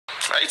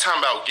They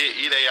talking about get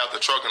Edai out the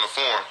truck in the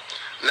foreign.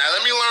 Now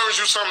let me learn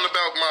you something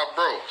about my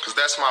bro, cause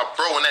that's my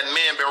bro, and that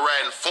man been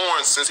riding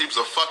foreign since he was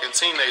a fucking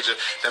teenager.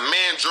 The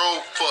man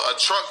drove for a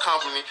truck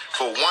company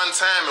for one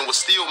time and was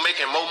still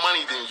making more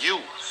money than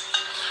you.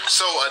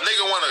 So a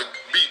nigga wanna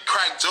be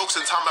crack jokes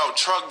and talking about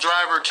truck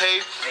driver K.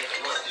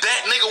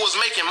 That nigga was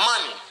making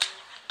money.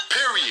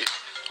 Period.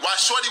 While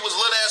Shorty was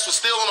little ass was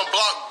still on the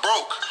block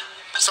broke.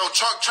 So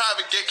truck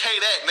driver get K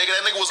that nigga.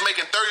 That nigga was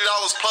making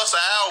 $30 plus an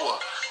hour.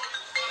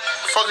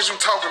 The fuck is you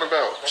talking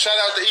about? Shout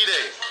out to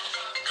Edai.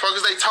 Fuck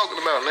is they talking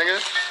about,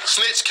 nigga?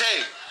 Snitch K.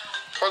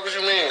 Fuck what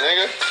you mean,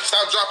 nigga?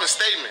 Stop dropping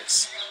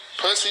statements.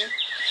 Pussy.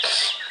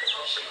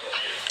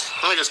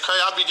 Niggas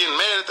crazy. I be getting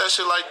mad at that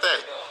shit like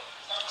that.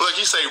 Look,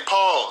 he say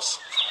pause.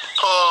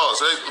 Pause.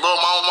 Hey, bro,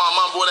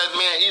 my boy, that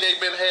man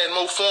Edai been had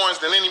more foreigns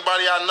than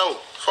anybody I know.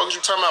 Fuck is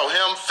you talking about?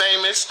 Him,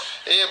 famous,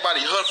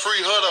 everybody,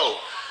 free Huddo.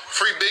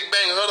 Free Big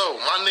Bang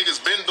Huddo. My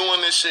niggas been doing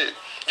this shit.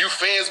 You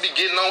fans be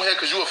getting on here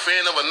because you a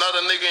fan of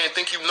another nigga and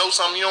think you know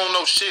something. You don't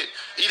know shit.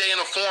 Edai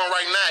in the foreign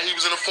right now. He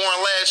was in the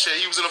foreign last year.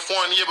 He was in the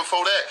foreign the year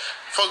before that.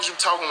 Fuck is you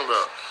talking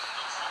about?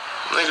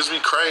 Niggas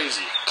be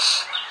crazy.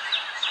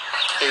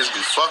 Niggas be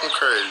fucking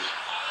crazy.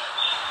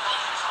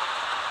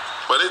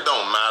 But it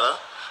don't matter.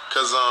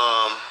 Cause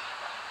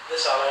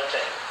it's all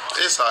entertainment.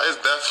 It's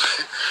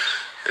definitely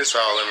it's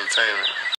all entertainment.